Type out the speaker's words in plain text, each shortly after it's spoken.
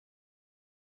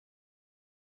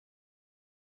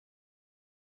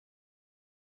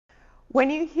When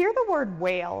you hear the word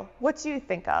whale, what do you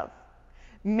think of?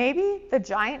 Maybe the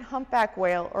giant humpback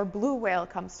whale or blue whale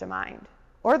comes to mind,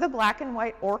 or the black and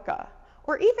white orca,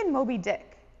 or even Moby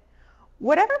Dick.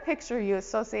 Whatever picture you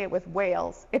associate with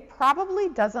whales, it probably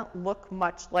doesn't look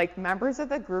much like members of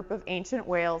the group of ancient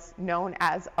whales known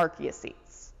as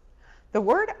archaeocetes. The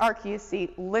word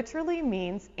archaeocete literally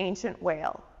means ancient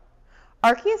whale.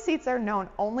 Archaeocetes are known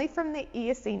only from the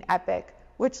Eocene epoch,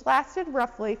 which lasted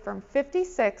roughly from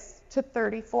 56 to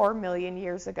 34 million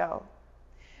years ago.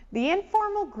 The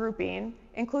informal grouping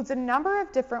includes a number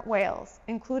of different whales,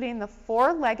 including the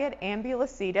four-legged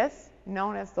Ambulocetus,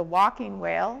 known as the walking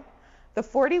whale, the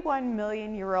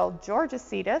 41-million-year-old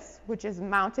Georgocetus, which is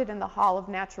mounted in the Hall of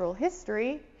Natural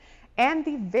History, and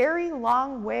the very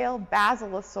long whale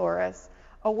Basilosaurus,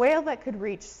 a whale that could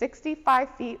reach 65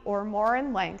 feet or more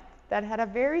in length, that had a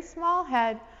very small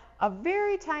head, a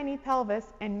very tiny pelvis,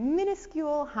 and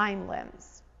minuscule hind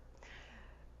limbs.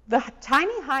 The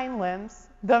tiny hind limbs,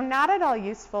 though not at all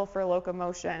useful for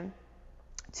locomotion,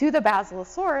 to the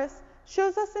Basilosaurus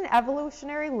shows us an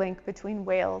evolutionary link between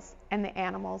whales and the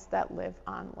animals that live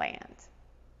on land.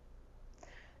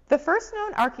 The first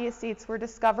known archaeocetes were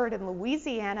discovered in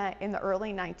Louisiana in the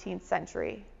early 19th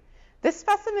century. This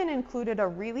specimen included a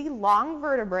really long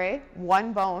vertebrae,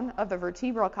 one bone of the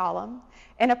vertebral column,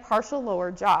 and a partial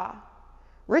lower jaw.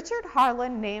 Richard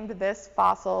Harlan named this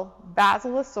fossil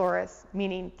Basilosaurus,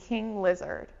 meaning king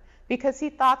lizard, because he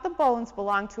thought the bones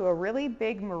belonged to a really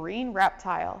big marine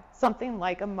reptile, something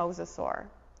like a mosasaur.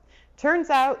 Turns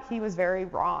out he was very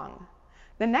wrong.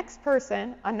 The next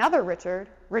person, another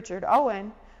Richard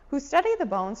Owen, who studied the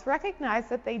bones, recognized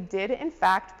that they did in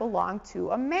fact belong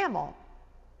to a mammal.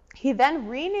 He then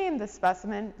renamed the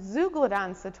specimen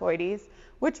Zeuglodon cetoides,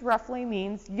 which roughly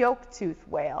means yolk-toothed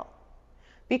whale.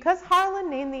 Because Harlan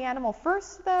named the animal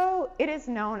first, though, it is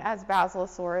known as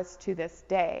Basilosaurus to this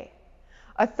day.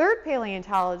 A third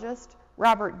paleontologist,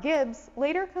 Robert Gibbs,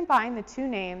 later combined the two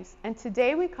names, and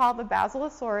today we call the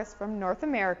Basilosaurus from North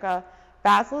America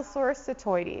Basilosaurus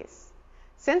cetoides.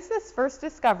 Since this first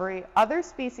discovery, other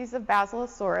species of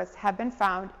Basilosaurus have been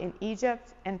found in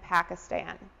Egypt and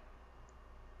Pakistan.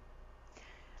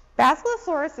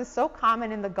 Basilosaurus is so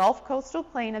common in the Gulf coastal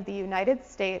plain of the United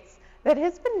States that it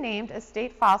has been named a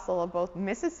state fossil of both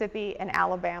Mississippi and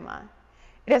Alabama.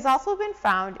 It has also been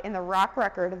found in the rock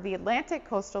record of the Atlantic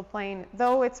coastal plain,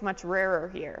 though it's much rarer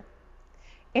here.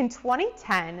 In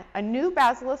 2010, a new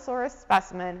Basilosaurus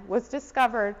specimen was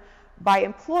discovered by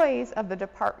employees of the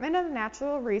Department of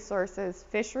Natural Resources,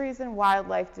 Fisheries and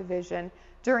Wildlife Division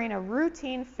during a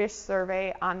routine fish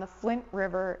survey on the Flint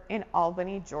River in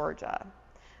Albany, Georgia.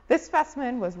 This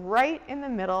specimen was right in the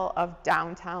middle of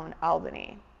downtown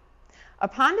Albany.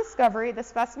 Upon discovery, the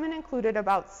specimen included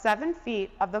about 7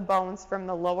 feet of the bones from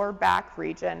the lower back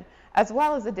region, as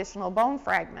well as additional bone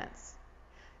fragments.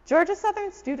 Georgia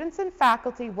Southern students and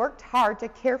faculty worked hard to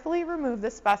carefully remove the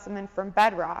specimen from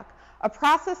bedrock, a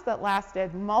process that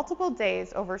lasted multiple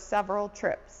days over several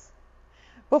trips.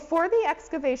 Before the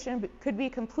excavation could be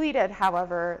completed,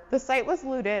 however, the site was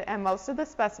looted and most of the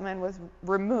specimen was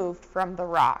removed from the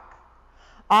rock.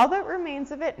 All that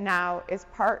remains of it now is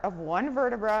part of one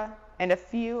vertebra and a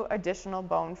few additional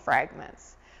bone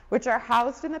fragments, which are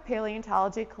housed in the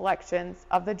paleontology collections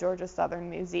of the Georgia Southern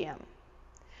Museum.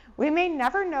 We may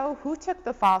never know who took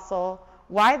the fossil,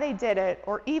 why they did it,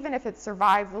 or even if it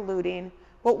survived the looting,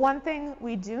 but one thing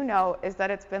we do know is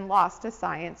that it's been lost to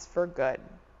science for good.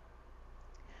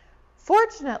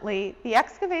 Fortunately, the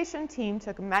excavation team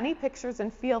took many pictures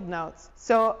and field notes,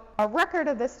 so a record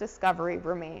of this discovery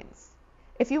remains.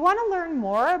 If you want to learn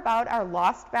more about our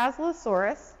lost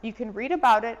Basilosaurus, you can read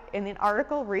about it in an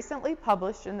article recently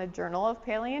published in the Journal of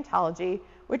Paleontology,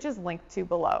 which is linked to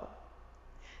below.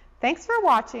 Thanks for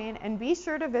watching, and be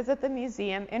sure to visit the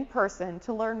museum in person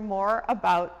to learn more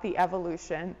about the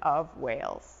evolution of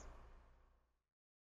whales.